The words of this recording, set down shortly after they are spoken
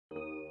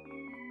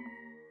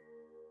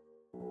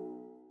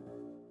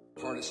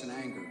partisan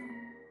anger.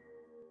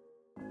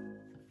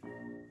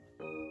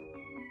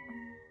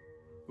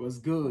 What's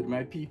good,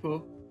 my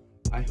people?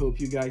 I hope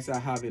you guys are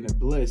having a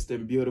blessed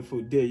and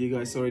beautiful day. You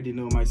guys already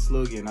know my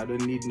slogan. I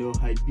don't need no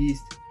hype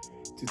beast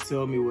to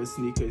tell me what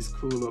sneaker is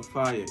cool or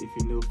fire. If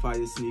you know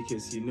fire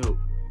sneakers, you know.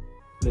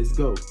 Let's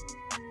go.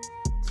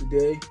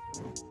 Today,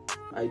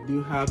 I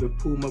do have a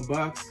PUMA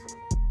box,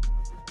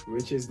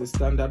 which is the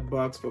standard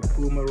box for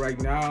PUMA right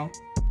now.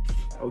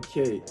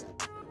 Okay,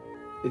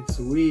 it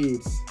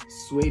reads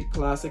Suede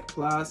Classic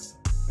Plus,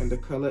 and the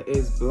color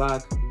is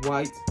black,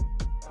 white.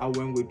 I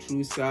went with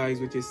true size,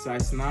 which is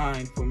size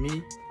 9 for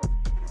me.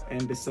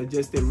 And the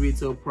suggested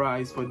retail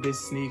price for this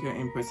sneaker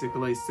in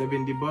particular is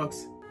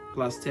 $70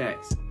 plus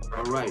tax.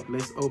 All right,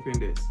 let's open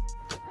this.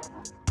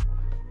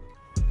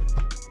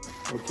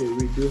 Okay,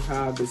 we do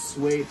have the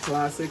Suede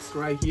Classics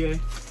right here.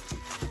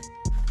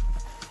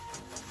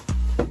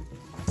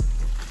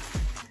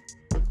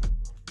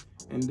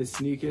 And the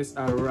sneakers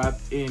are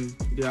wrapped in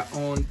their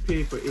own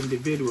paper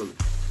individually.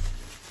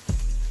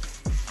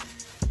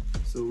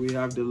 So we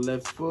have the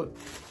left foot.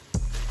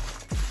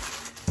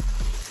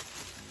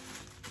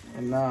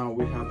 And now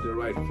we have the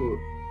right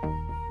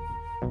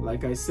foot.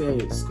 Like I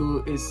said,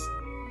 school is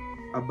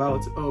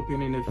about to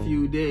open in a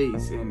few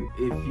days, and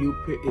if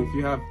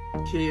you have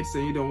kids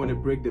and you don't want to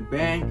break the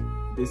bank,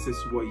 this is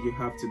what you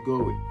have to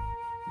go with.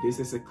 This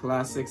is a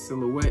classic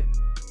silhouette.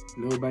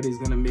 Nobody's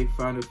gonna make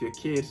fun of your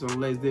kids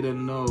unless they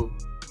don't know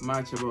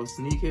much about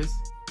sneakers,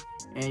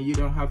 and you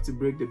don't have to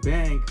break the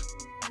bank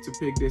to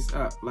pick this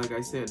up. Like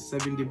I said,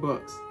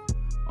 $70.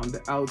 On the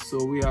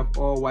outsole, we have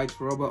all white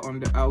rubber on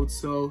the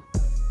outsole.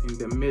 In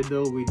the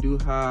middle, we do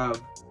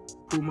have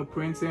PUMA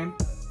printing,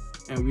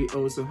 and we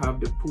also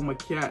have the PUMA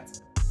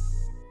cat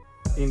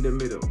in the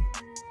middle.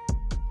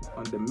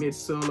 On the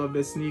midsole of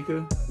the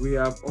sneaker, we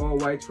have all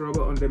white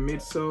rubber on the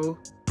midsole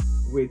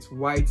with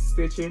white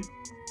stitching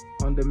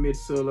on the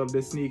midsole of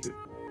the sneaker.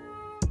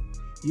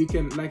 You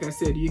can, like I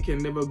said, you can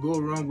never go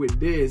wrong with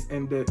this.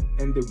 And the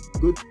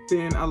good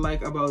thing I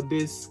like about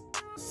this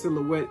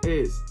silhouette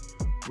is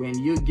when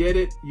you get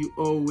it, you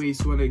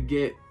always want to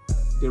get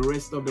the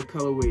rest of the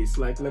colorways.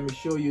 Like, let me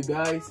show you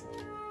guys.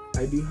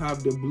 I do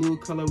have the blue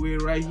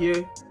colorway right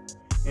here,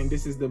 and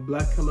this is the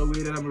black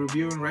colorway that I'm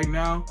reviewing right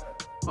now.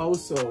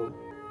 Also,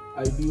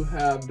 I do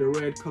have the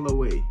red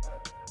colorway.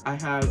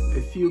 I have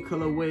a few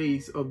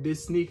colorways of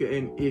this sneaker,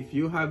 and if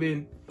you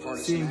haven't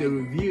seen the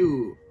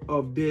review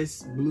of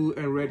this blue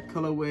and red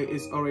colorway,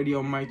 it's already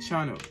on my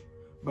channel.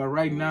 But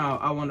right now,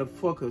 I want to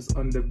focus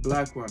on the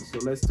black one. So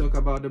let's talk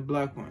about the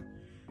black one.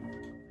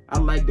 I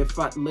like the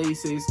fat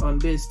laces on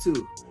this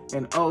too.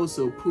 And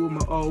also,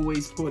 PUMA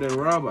always put a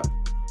rubber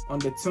on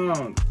the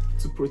tongue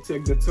to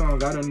protect the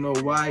tongue. I don't know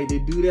why they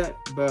do that,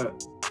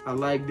 but I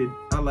like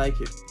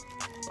it.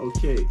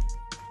 Okay,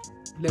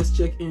 let's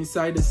check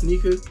inside the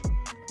sneaker.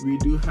 We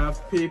do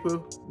have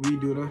paper. We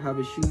do not have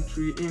a shoe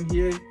tree in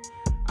here.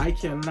 I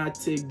cannot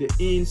take the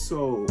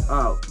insole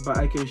out, but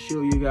I can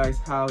show you guys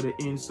how the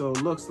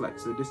insole looks like.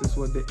 So this is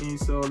what the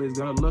insole is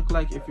gonna look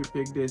like if you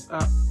pick this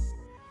up.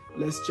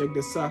 Let's check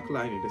the sock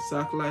lining. The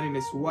sock lining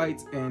is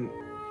white and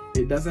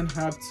it doesn't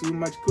have too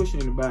much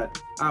cushion,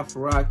 but I've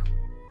rocked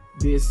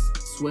this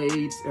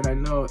suede and I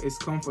know it's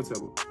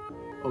comfortable.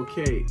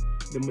 Okay,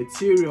 the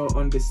material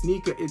on the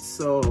sneaker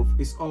itself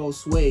is all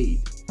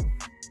suede.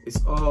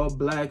 It's all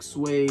black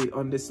suede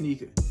on the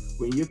sneaker.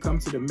 When you come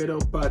to the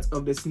middle part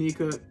of the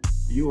sneaker,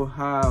 you'll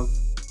have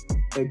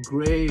a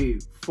gray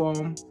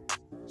foam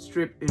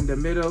strip in the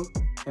middle,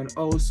 and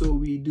also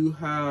we do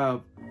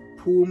have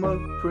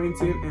PUMA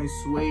printing and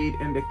suede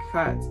and the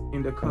cat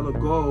in the color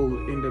gold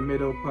in the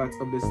middle part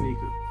of the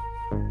sneaker.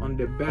 On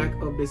the back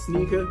of the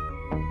sneaker,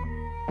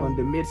 on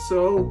the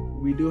midsole,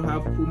 we do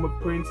have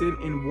PUMA printing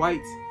in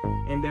white,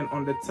 and then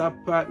on the top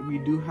part, we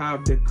do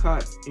have the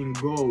cat in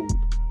gold.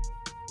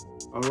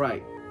 All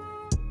right,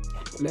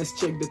 let's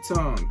check the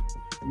tongue.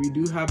 We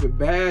do have a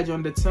badge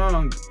on the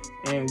tongue,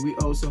 and we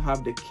also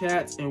have the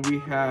cat, and we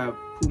have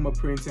PUMA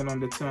printing on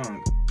the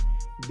tongue.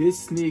 This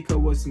sneaker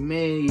was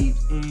made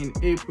in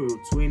April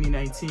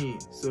 2019,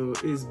 so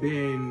it's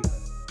been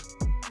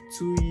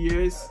 2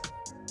 years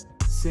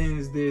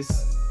since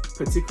this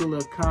particular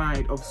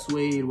kind of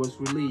suede was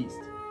released.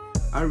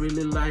 I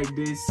really like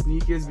these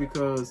sneakers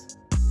because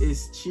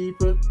it's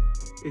cheaper,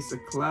 it's a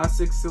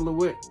classic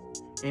silhouette,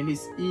 and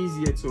it's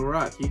easier to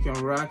rock. You can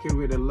rock it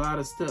with a lot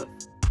of stuff,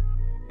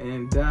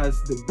 and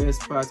that's the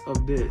best part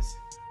of this.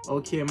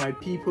 Okay, my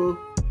people,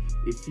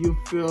 if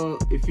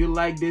you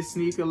like this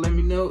sneaker, let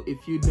me know.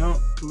 If you don't,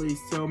 please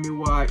tell me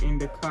why in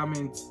the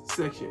comment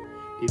section.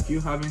 If you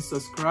haven't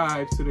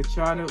subscribed to the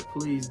channel,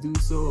 please do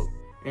so,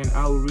 and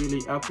I'll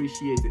really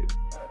appreciate it.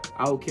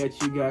 I'll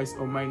catch you guys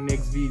on my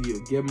next video.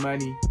 Get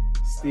money,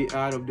 stay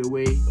out of the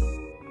way,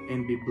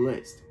 and be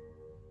blessed.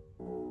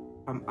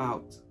 I'm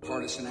out.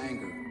 Partisan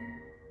anger.